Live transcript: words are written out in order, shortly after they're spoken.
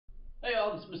Hey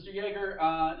all, this is Mr.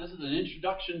 Yeager. This is an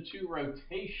introduction to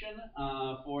rotation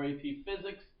for AP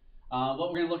Physics.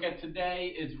 What we're going to look at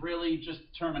today is really just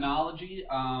terminology.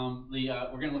 We're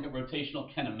going to look at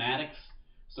rotational kinematics,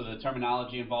 so the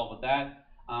terminology involved with that.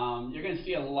 You're going to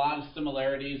see a lot of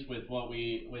similarities with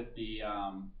the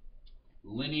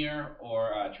linear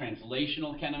or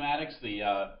translational kinematics,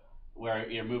 where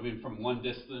you're moving from one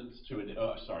position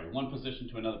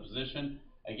to another position.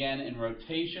 Again, in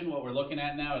rotation, what we're looking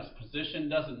at now is position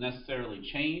doesn't necessarily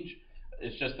change.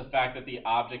 It's just the fact that the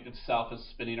object itself is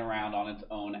spinning around on its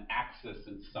own axis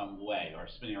in some way, or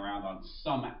spinning around on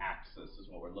some axis is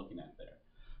what we're looking at there.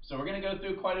 So we're going to go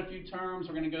through quite a few terms.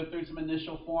 We're going to go through some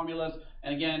initial formulas.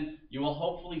 And again, you will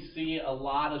hopefully see a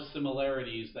lot of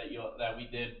similarities that we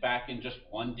did back in just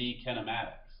 1D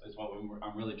kinematics is what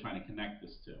I'm really trying to connect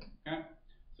this to. Okay?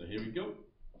 So here we go.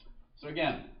 So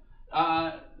again,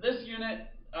 this unit,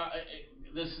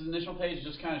 this initial page is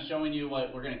just kind of showing you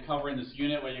what we're going to cover in this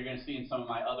unit, what you're going to see in some of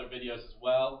my other videos as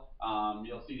well.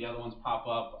 You'll see the other ones pop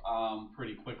up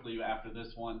pretty quickly after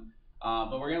this one.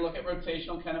 But we're going to look at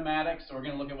rotational kinematics. So we're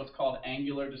going to look at what's called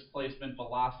angular displacement,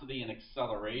 velocity, and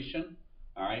acceleration.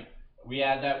 All right. We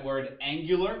add that word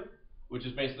angular, which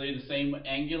is basically the same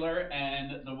angular,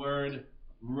 and the word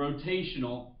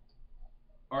rotational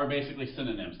are basically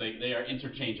synonyms. They are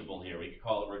interchangeable here. We could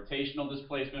call it rotational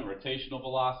displacement, rotational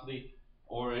velocity,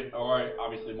 or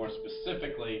obviously more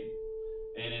specifically,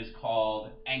 it is called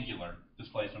angular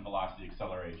displacement, velocity,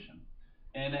 acceleration.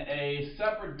 In a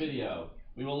separate video,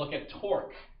 we will look at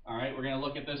torque. All right, we're going to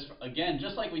look at this again,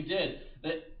 just like we did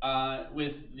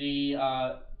with the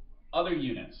other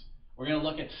units. We're going to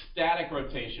look at static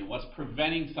rotation, what's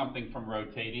preventing something from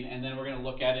rotating, and then we're going to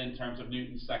look at it in terms of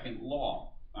Newton's second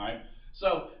law. All right.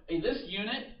 So this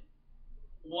unit,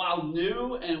 while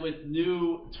new and with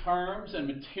new terms and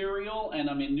material and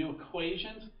new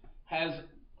equations, has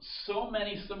so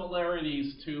many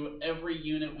similarities to every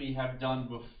unit we have done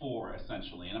before,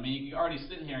 essentially. And you can already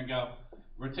sit here and go,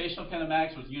 rotational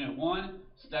kinematics was unit 1,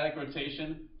 static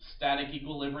rotation, static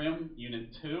equilibrium, unit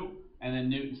 2, and then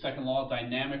Newton's second law,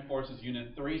 dynamic forces, unit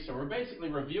 3. So we're basically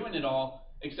reviewing it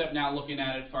all, except now looking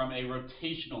at it from a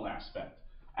rotational aspect.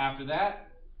 After that,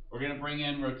 we're going to bring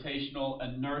in rotational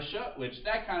inertia, which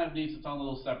that kind of needs its own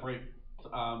little separate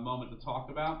moment to talk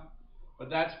about. But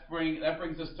that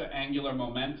brings us to angular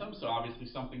momentum. So obviously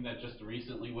something that just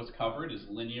recently was covered is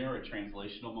linear or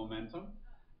translational momentum.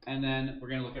 And then we're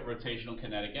going to look at rotational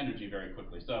kinetic energy very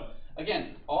quickly. So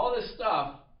again, all this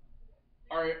stuff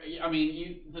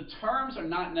the terms are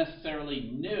not necessarily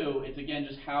new. It's again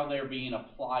just how they're being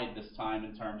applied this time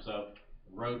in terms of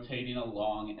rotating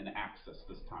along an axis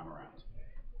this time around.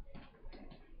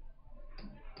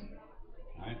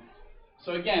 Right.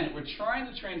 So again, we're trying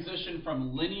to transition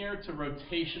from linear to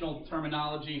rotational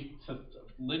terminology to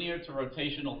linear to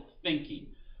rotational thinking.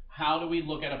 How do we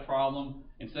look at a problem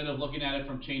instead of looking at it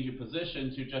from changing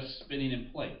position to just spinning in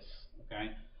place?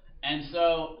 Okay. And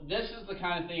so this is the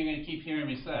kind of thing you're going to keep hearing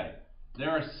me say.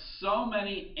 There are so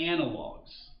many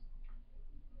analogs.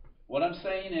 What I'm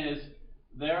saying is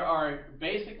there are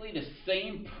basically the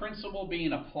same principle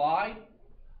being applied,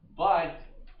 but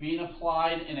being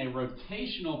applied in a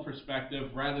rotational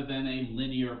perspective rather than a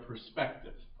linear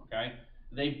perspective. Okay?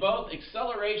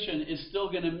 Acceleration is still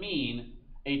going to mean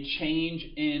a change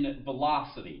in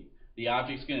velocity. The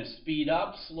object's going to speed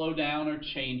up, slow down, or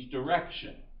change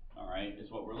direction. All right, is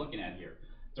what we're looking at here.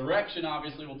 Direction,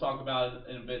 obviously, we'll talk about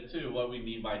in a bit too, what we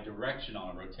mean by direction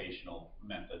on a rotational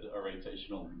method or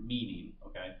rotational meaning.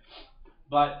 Okay?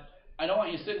 But I don't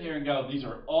want you to sit here and go, these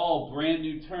are all brand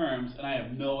new terms and I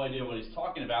have no idea what he's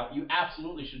talking about. You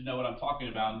absolutely should know what I'm talking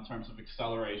about in terms of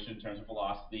acceleration, in terms of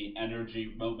velocity,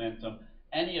 energy, momentum,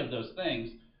 any of those things.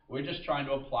 We're just trying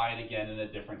to apply it again in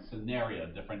a different scenario,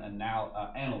 different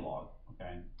analog.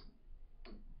 Okay.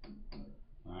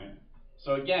 All right.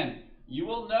 So again, you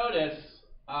will notice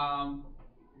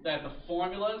that the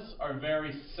formulas are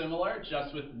very similar,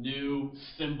 just with new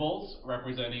symbols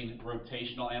representing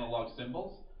rotational analog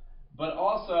symbols. But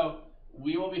also,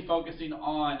 we will be focusing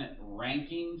on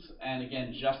rankings and,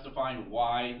 again, justifying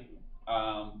why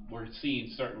we're seeing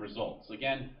certain results.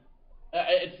 Again,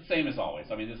 it's the same as always.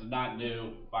 This is not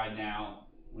new by now.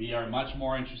 We are much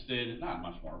more interested, not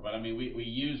much more, but we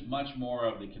use much more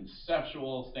of the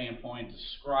conceptual standpoint,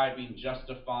 describing,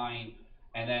 justifying,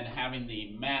 and then having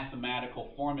the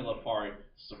mathematical formula part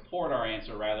support our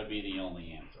answer rather be the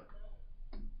only answer.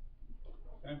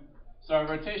 Okay? So our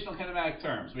rotational kinematic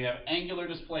terms, we have angular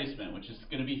displacement, which is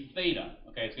going to be theta.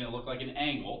 Okay, it's going to look like an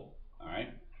angle. All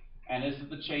right, and this is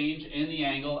the change in the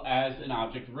angle as an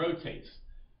object rotates.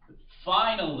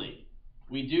 Finally,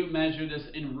 we do measure this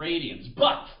in radians,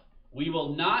 but we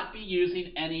will not be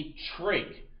using any trig.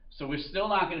 So we're still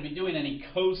not going to be doing any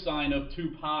cosine of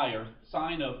 2 pi or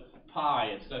sine of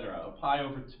pi, etc., or pi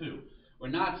over 2. We're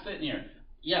not sitting here.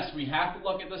 Yes, we have to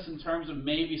look at this in terms of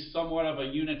maybe somewhat of a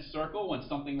unit circle. When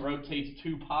something rotates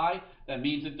 2 pi, that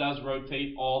means it does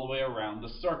rotate all the way around the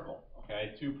circle.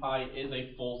 Okay, 2 pi is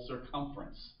a full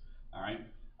circumference. All right,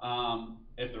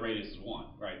 if the radius is 1,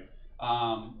 right?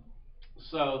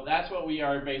 So that's what we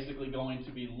are basically going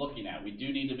to be looking at. We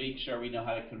do need to make sure we know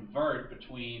how to convert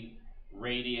between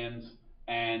radians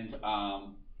and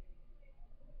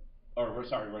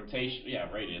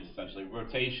radians essentially,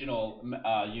 rotational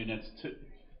units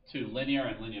to linear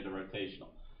and linear to rotational.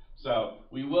 So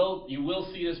you will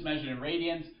see this measured in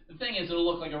radians. The thing is, it'll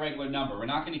look like a regular number. We're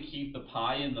not going to keep the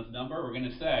pi in the number. We're going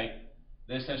to say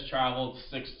this has traveled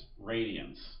 6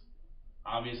 radians.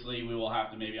 Obviously, we will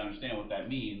have to maybe understand what that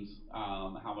means,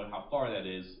 how far that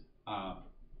is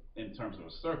in terms of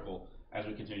a circle as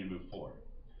we continue to move forward.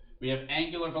 We have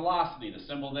angular velocity. The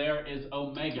symbol there is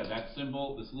omega. That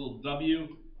symbol, this little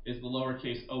w, is the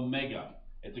lowercase omega.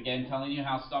 It's again telling you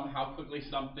how quickly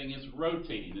something is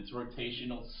rotating. It's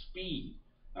rotational speed.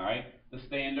 All right. The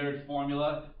standard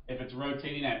formula, if it's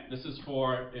rotating at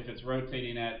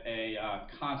a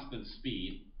constant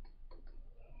speed,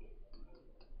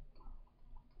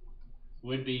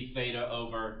 would be theta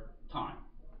over time.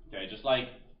 Okay, just like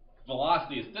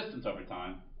velocity is distance over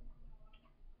time,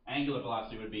 angular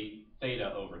velocity would be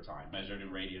theta over time, measured in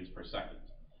radians per second.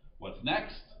 What's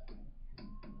next?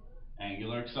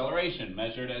 Angular acceleration,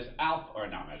 measured as alpha, or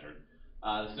not measured,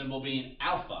 the symbol being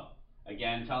alpha.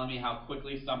 Again, telling me how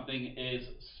quickly something is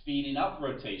speeding up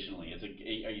rotationally.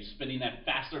 Are you spinning that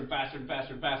faster and faster and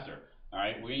faster and faster? All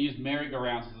right, we're going to use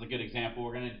merry-go-rounds as a good example.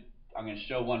 I'm going to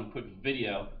show one quick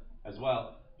video as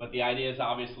well. But the idea is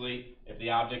obviously if the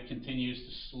object continues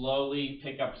to slowly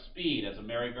pick up speed as a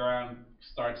merry-go-round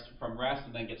starts from rest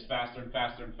and then gets faster and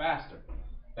faster and faster,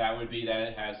 that would be that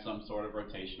it has some sort of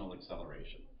rotational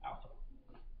acceleration, alpha.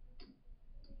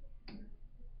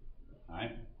 All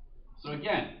right. So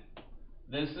again,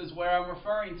 this is where I'm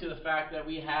referring to the fact that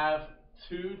we have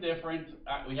two different,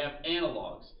 we have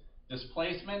analogs.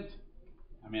 Displacement,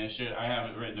 I have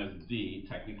it written as D.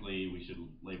 Technically, we should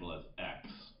label as X.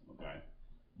 Okay,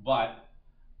 but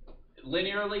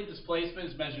linearly, displacement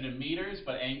is measured in meters,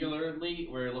 but angularly,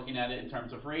 we're looking at it in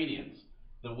terms of radians.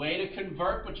 The way to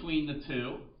convert between the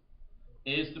two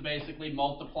is to basically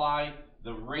multiply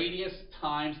the radius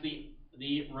times the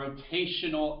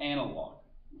rotational analog.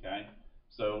 Okay,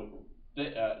 so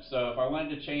if I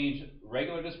wanted to change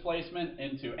regular displacement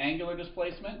into angular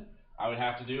displacement, I would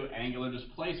have to do angular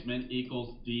displacement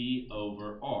equals d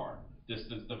over r,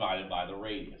 distance divided by the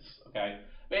radius. Okay,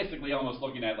 basically almost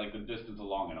looking at like the distance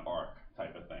along an arc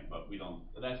type of thing, but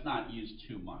that's not used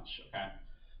too much. Okay,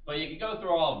 but you can go through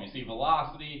all of them. You see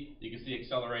velocity, you can see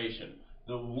acceleration.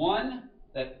 The one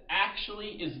that actually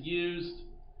is used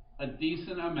a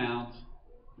decent amount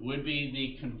would be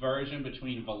the conversion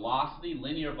between velocity,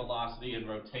 linear velocity, and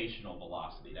rotational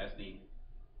velocity.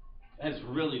 That's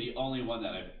really the only one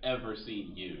that I've ever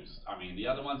seen used. I mean, the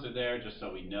other ones are there just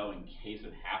so we know in case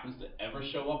it happens to ever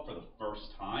show up for the first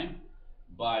time.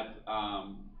 But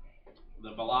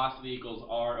the velocity equals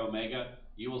r omega,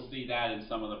 you will see that in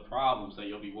some of the problems that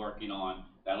you'll be working on.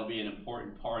 That'll be an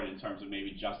important part in terms of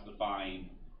maybe justifying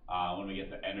when we get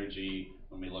to energy,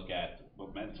 when we look at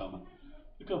momentum,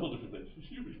 a couple of different things.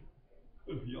 Excuse me.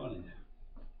 Oh, yawning.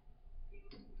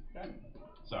 Okay.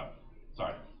 So,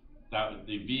 sorry.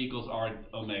 The V equals R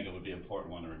omega would be an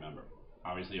important one to remember.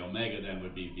 Obviously, omega then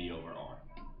would be V over R.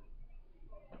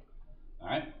 All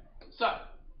right. So,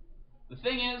 the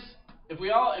thing is,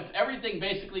 if everything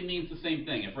basically means the same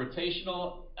thing, if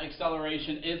rotational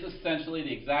acceleration is essentially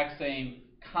the exact same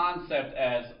concept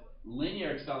as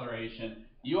linear acceleration,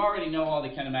 you already know all the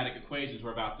kinematic equations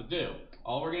we're about to do.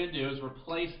 All we're going to do is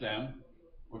replace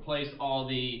all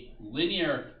the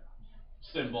linear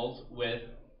symbols with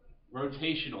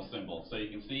rotational symbols. So you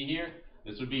can see here,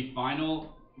 this would be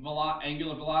final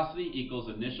angular velocity equals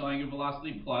initial angular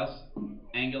velocity plus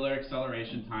angular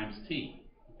acceleration times t.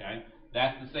 Okay,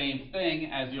 that's the same thing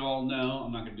as you all know.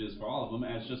 I'm not going to do this for all of them.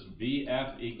 As just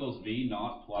Vf equals V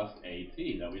naught plus At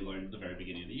that we learned at the very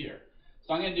beginning of the year.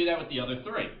 So I'm going to do that with the other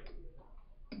three,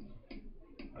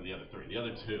 or the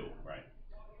other two, right?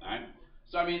 All right.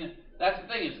 So I mean, that's the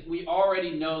thing is we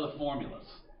already know the formulas.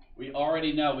 We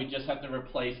already know, we just have to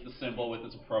replace the symbol with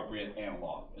its appropriate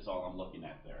analog, is all I'm looking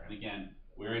at there. And again,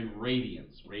 we're in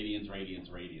radians. Radians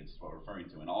is what we're referring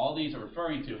to. And all these are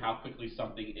referring to how quickly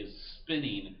something is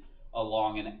spinning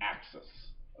along an axis.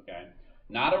 Okay?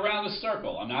 not around a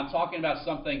circle. I'm not talking about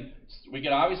something. We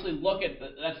can obviously look at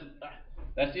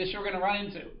that's the issue we're going to run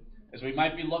into, is we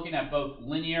might be looking at both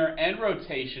linear and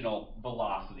rotational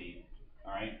velocity.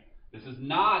 All right, this is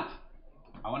not.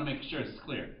 I want to make sure it's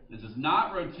clear. This is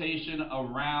not rotation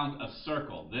around a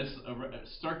circle. This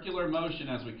circular motion,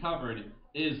 as we covered,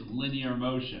 is linear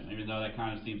motion, even though that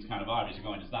kind of seems kind of obvious. You're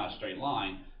going, it's not a straight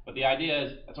line. But the idea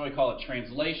is, that's why we call it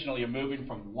translational. You're moving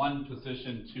from one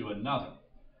position to another.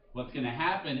 What's going to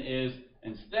happen is,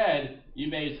 instead, you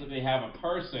basically have a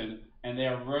person, and they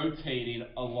are rotating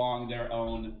along their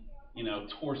own,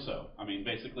 torso. I mean,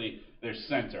 basically, their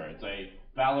center. It's a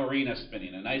ballerina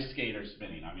spinning, an ice skater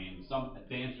spinning. I mean, a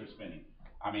dancer spinning.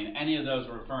 I mean, any of those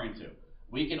we're referring to.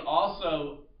 We can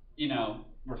also,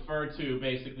 refer to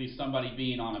basically somebody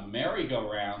being on a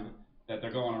merry-go-round, that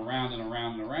they're going around and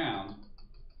around and around.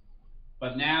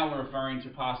 But now we're referring to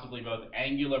possibly both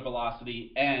angular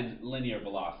velocity and linear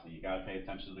velocity. You got to pay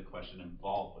attention to the question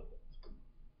involved with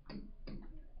it.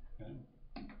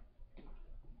 Okay.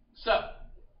 So,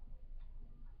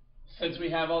 since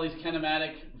we have all these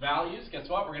kinematic values, guess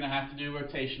what? We're going to have to do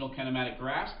rotational kinematic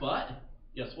graphs. But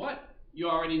guess what? You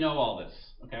already know all this.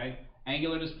 Okay.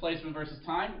 Angular displacement versus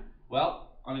time. Well,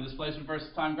 on a displacement versus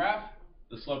time graph,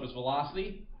 the slope is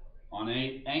velocity. On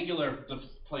a angular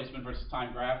displacement versus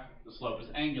time graph, the slope is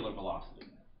angular velocity.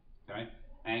 Okay?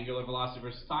 Angular velocity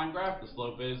versus time graph, the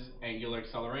slope is angular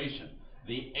acceleration.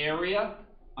 The area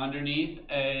underneath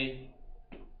a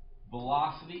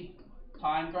velocity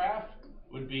time graph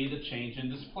would be the change in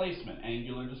displacement,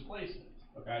 angular displacement.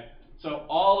 Okay? So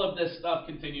all of this stuff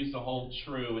continues to hold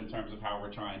true in terms of how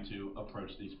we're trying to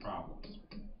approach these problems.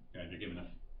 Okay, if you're given a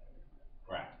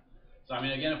graph. So I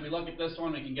mean, again, if we look at this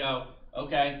one, we can go,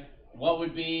 okay, what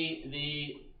would be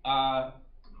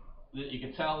you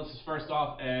can tell this is first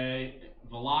off a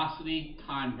velocity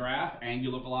time graph,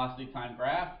 angular velocity time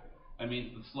graph. That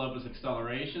means the slope is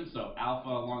acceleration, so alpha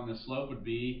along the slope would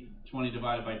be 20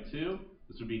 divided by 2.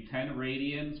 This would be 10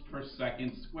 radians per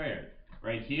second squared.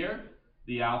 Right here,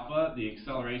 the alpha, the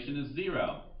acceleration is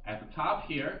 0. At the top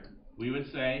here, we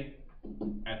would say,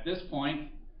 at this point,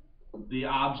 the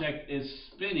object is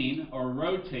spinning or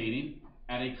rotating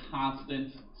at a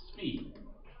constant speed.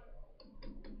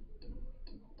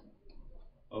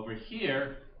 Over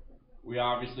here, we're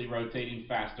obviously rotating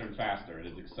faster and faster. It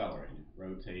is accelerating.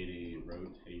 Rotating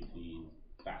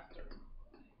faster.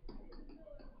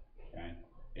 Okay?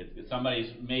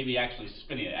 Somebody's maybe actually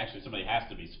spinning it. Actually, somebody has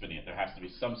to be spinning it. There has to be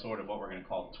some sort of what we're going to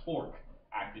call torque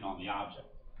acting on the object.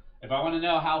 If I want to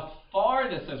know how far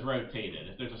this has rotated,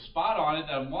 if there's a spot on it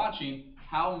that I'm watching,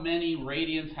 how many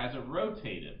radians has it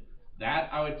rotated? That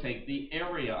I would take the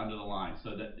area under the line.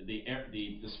 So that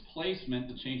the displacement,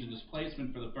 the change in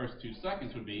displacement for the first 2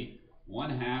 seconds would be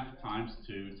 1/2 times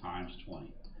 2 times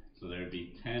 20. So there would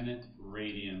be 10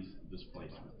 radians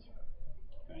displacement.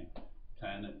 Okay,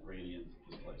 10 radians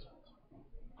displacement.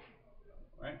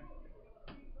 All right.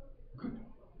 Good.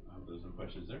 I hope there's no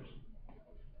questions there.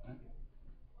 All right.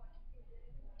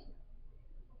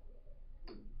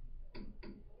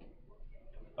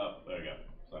 Oh, there we go.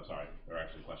 So I'm sorry. There are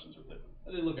actually questions with it.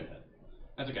 I didn't look ahead.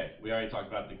 That's okay. We already talked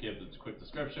about the give the quick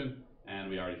description, and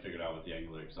we already figured out what the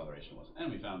angular acceleration was,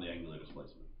 and we found the angular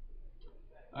displacement.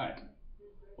 All right.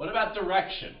 What about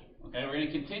direction? Okay, we're going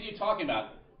to continue talking about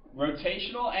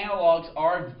rotational analogs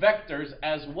are vectors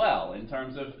as well in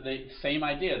terms of the same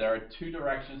idea. There are 2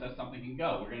 directions that something can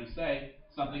go. We're going to say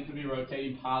something could be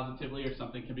rotating positively or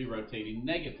something can be rotating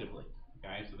negatively.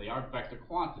 Okay, so they are vector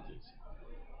quantities.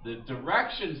 The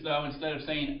directions, though, instead of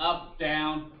saying up,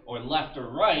 down, or left or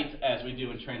right, as we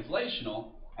do in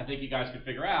translational, I think you guys can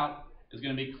figure out, is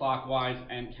going to be clockwise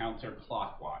and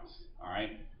counterclockwise. All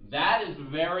right? That is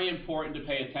very important to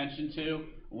pay attention to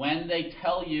when they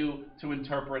tell you to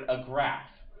interpret a graph.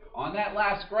 On that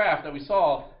last graph that we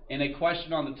saw in a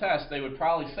question on the test, they would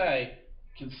probably say,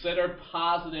 consider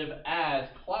positive as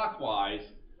clockwise,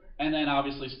 and then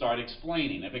obviously start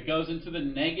explaining. If it goes into the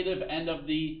negative end of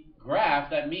the graph,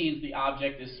 that means the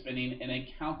object is spinning in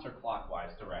a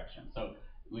counterclockwise direction. So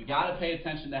we got to pay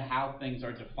attention to how things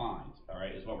are defined, all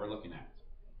right, is what we're looking at.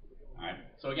 All right,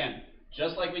 so again,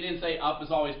 just like we didn't say up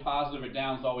is always positive or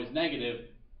down is always negative,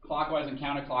 clockwise and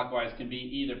counterclockwise can be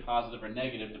either positive or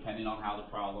negative depending on how the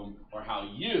problem or how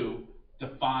you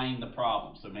define the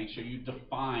problem. So make sure you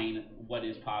define what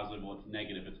is positive and what's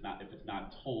negative if it's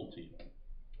not told to you.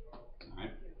 All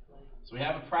right. So we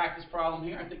have a practice problem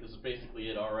here. I think this is basically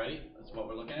it already. That's what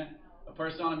we're looking at. A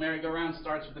person on a merry-go-round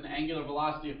starts with an angular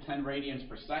velocity of 10 radians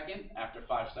per second. After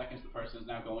 5 seconds, the person is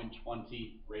now going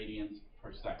 20 radians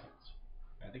per second.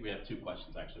 I think we have 2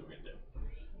 questions actually we're going to do.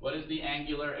 What is the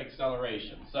angular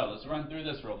acceleration? So let's run through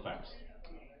this real fast.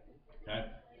 Okay.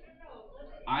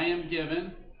 I am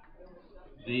given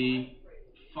the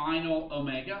final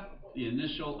omega, the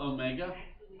initial omega,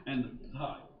 and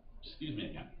excuse me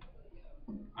again.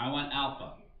 I want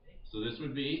alpha. So this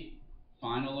would be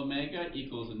final omega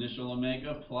equals initial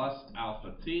omega plus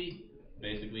alpha t.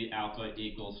 Basically, alpha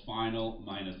equals final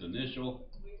minus initial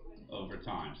over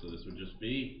time. So this would just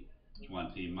be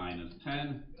 20 minus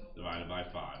 10 divided by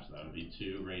 5. So that would be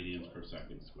 2 radians per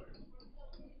second squared.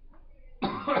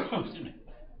 Excuse me.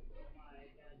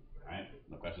 All right,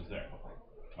 no questions there.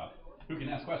 Well, who can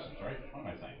ask questions, right? What am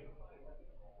I saying?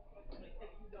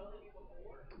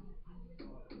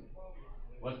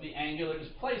 What's the angular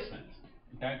displacement?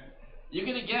 Okay. You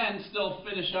can again still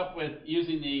finish up with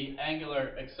using the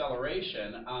angular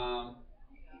acceleration.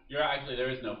 There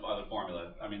is no other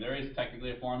formula. I mean, there is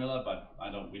technically a formula, but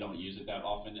we don't use it that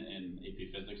often in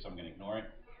AP Physics, so I'm going to ignore it.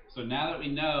 So now that we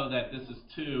know that this is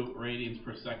 2 radians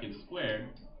per second squared,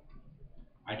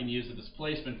 I can use the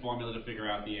displacement formula to figure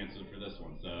out the answer for this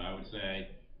one. So I would say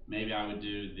maybe I would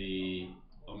do the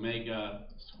omega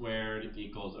squared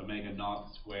equals omega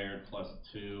naught squared plus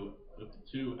 2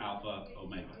 alpha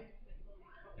omega.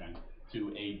 Okay,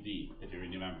 2AD, if you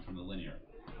remember from the linear.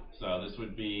 So this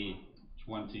would be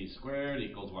 20 squared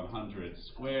equals 100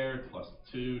 squared plus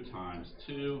 2 times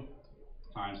 2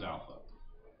 times alpha.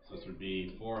 So this would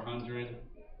be 400.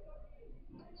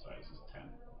 Sorry, this is 10.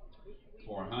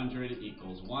 400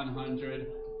 equals 100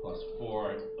 plus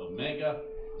 4 omega.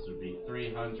 This would be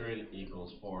 300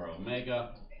 equals 4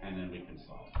 omega, and then we can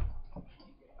solve.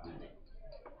 Okay.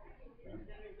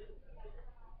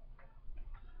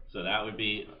 So that would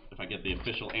be, if I get the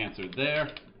official answer there,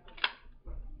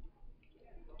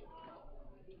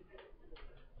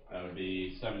 that would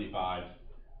be 75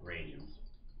 radians.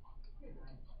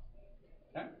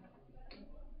 Okay.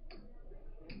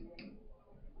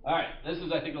 All right, this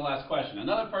is, I think, the last question.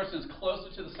 Another person is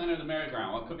closer to the center of the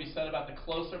merry-go-round. What could be said about the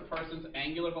closer person's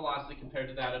angular velocity compared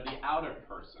to that of the outer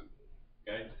person?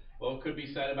 Okay. What could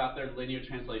be said about their linear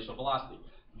translational velocity?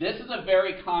 This is a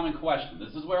very common question.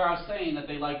 This is where I was saying that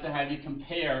they like to have you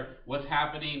compare what's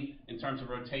happening in terms of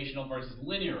rotational versus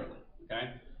linearly.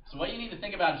 Okay. So what you need to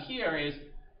think about here is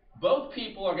both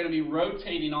people are going to be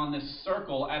rotating on this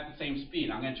circle at the same speed.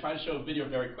 I'm going to try to show a video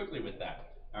very quickly with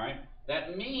that. All right.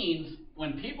 That means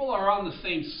when people are on the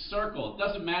same circle, it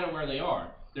doesn't matter where they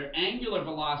are, their angular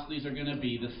velocities are going to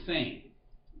be the same.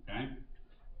 Okay?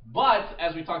 But,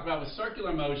 as we talked about with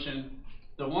circular motion,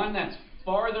 the one that's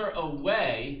farther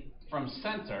away from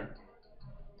center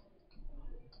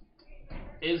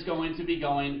is going to be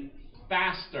going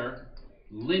faster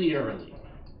linearly.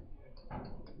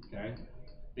 Okay?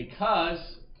 Because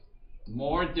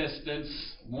more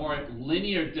distance, more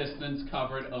linear distance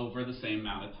covered over the same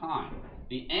amount of time.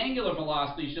 The angular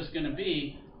velocity is just going to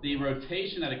be the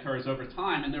rotation that occurs over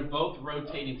time, and they're both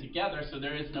rotating together, so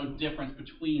there is no difference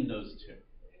between those two.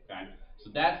 Okay?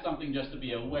 So that's something just to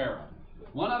be aware of.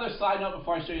 One other side note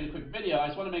before I show you the quick video, I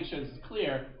just want to make sure this is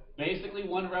clear. Basically,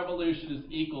 1 revolution is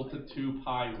equal to 2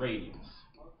 pi radians.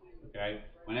 Okay?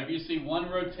 Whenever you see 1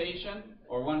 rotation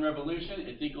or 1 revolution,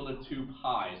 it's equal to 2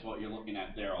 pi is what you're looking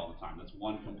at there all the time. That's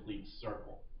 1 complete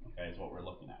circle. Okay, is what we're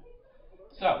looking at.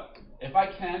 So, if I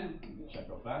can, check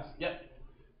real fast. Yep.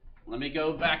 Let me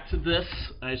go back to this.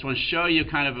 I just want to show you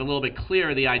kind of a little bit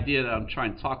clearer the idea that I'm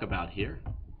trying to talk about here.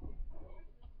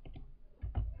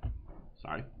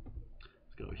 Sorry.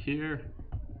 Let's go here.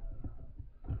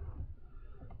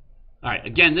 All right,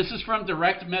 again, this is from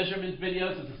direct measurement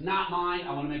videos. This is not mine.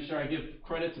 I want to make sure I give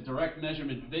credit to direct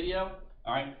measurement video.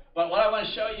 All right, but what I want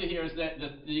to show you here is that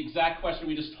the exact question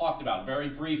we just talked about very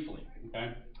briefly,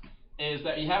 okay, is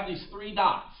that you have these 3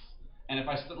 dots. And if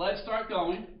let's start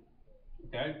going,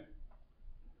 okay,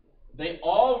 they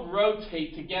all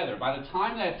rotate together. By the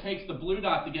time that it takes the blue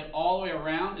dot to get all the way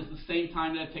around is the same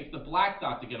time that it takes the black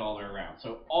dot to get all the way around.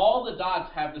 So all the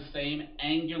dots have the same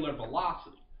angular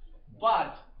velocity.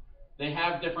 But they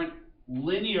have different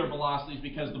linear velocities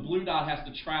because the blue dot has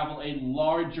to travel a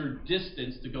larger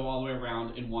distance to go all the way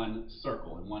around in one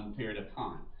circle, in one period of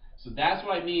time. So that's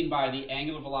what I mean by the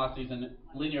angular velocities and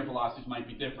linear velocities might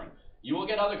be different. You will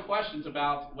get other questions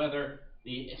about whether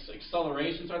the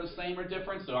accelerations are the same or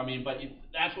different. So, I mean, but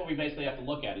that's what we basically have to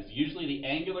look at. Is usually the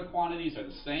angular quantities are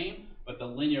the same, but the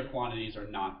linear quantities are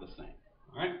not the same.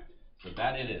 All right? So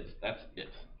that it is. That's it.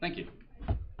 Thank you.